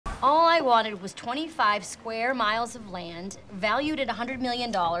All I wanted was 25 square miles of land, valued at $100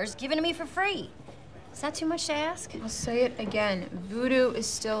 million, given to me for free. Is that too much to ask? I'll say it again. Voodoo is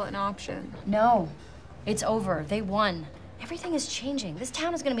still an option. No. It's over. They won. Everything is changing. This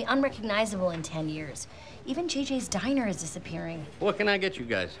town is going to be unrecognizable in 10 years. Even JJ's Diner is disappearing. What can I get you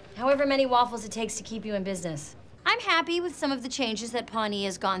guys? However many waffles it takes to keep you in business. I'm happy with some of the changes that Pawnee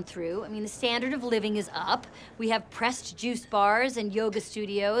has gone through. I mean, the standard of living is up. We have pressed juice bars and yoga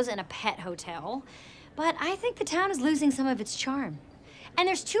studios and a pet hotel. But I think the town is losing some of its charm. And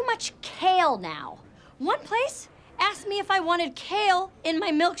there's too much kale now. One place asked me if I wanted kale in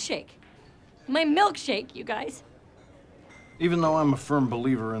my milkshake. My milkshake, you guys. Even though I'm a firm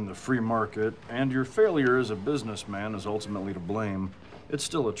believer in the free market, and your failure as a businessman is ultimately to blame, it's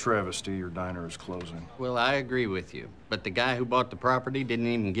still a travesty your diner is closing. Well, I agree with you, but the guy who bought the property didn't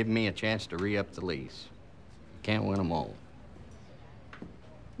even give me a chance to re-up the lease. Can't win them all.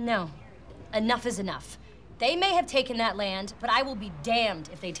 No, enough is enough. They may have taken that land, but I will be damned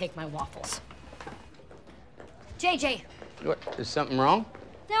if they take my waffles. JJ. What, is something wrong?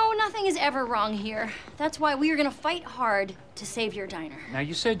 No, nothing is ever wrong here. That's why we are gonna fight hard to save your diner. Now,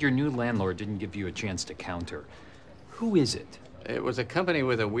 you said your new landlord didn't give you a chance to counter. Who is it? It was a company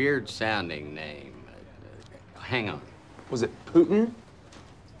with a weird-sounding name. Hang on. Was it Putin?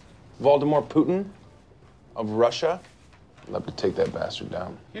 Voldemort Putin? Of Russia? I'd love to take that bastard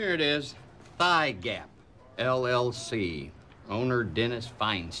down. Here it is. Thigh Gap, LLC. Owner Dennis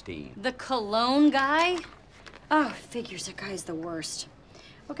Feinstein. The cologne guy? Oh, figures, that guy's the worst.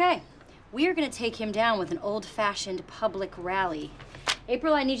 Okay, we are gonna take him down with an old-fashioned public rally.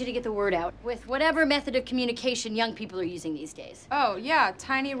 April, I need you to get the word out with whatever method of communication young people are using these days. Oh, yeah,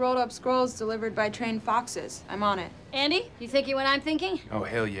 tiny rolled-up scrolls delivered by trained foxes. I'm on it. Andy, you thinking what I'm thinking? Oh,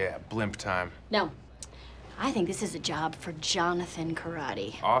 hell yeah, blimp time. No. I think this is a job for Jonathan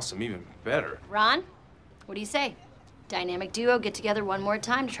Karate. Awesome, even better. Ron, what do you say? Dynamic duo get together one more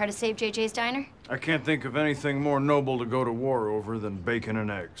time to try to save JJ's Diner? I can't think of anything more noble to go to war over than bacon and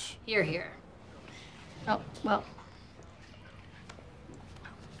eggs. Here, here. Oh, well.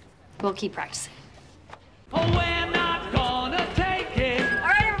 We'll keep practicing. Oh, we're not gonna take it. All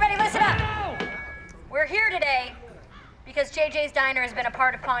right, everybody, listen up. We're here today because JJ's Diner has been a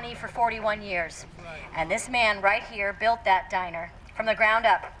part of Pawnee for 41 years. And this man right here built that diner from the ground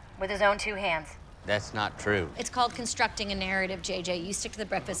up with his own 2 hands. That's not true. It's called constructing a narrative, JJ. You stick to the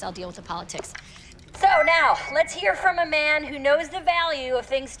breakfast, I'll deal with the politics. So now, let's hear from a man who knows the value of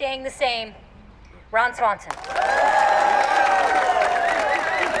things staying the same. Ron Swanson.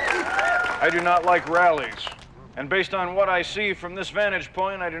 I do not like rallies. And based on what I see from this vantage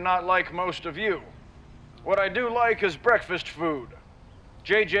point, I do not like most of you. What I do like is breakfast food.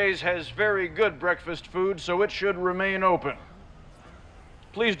 JJ's has very good breakfast food, so it should remain open.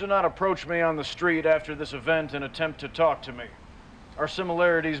 Please do not approach me on the street after this event and attempt to talk to me. Our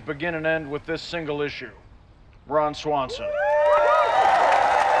similarities begin and end with this single issue. Ron Swanson.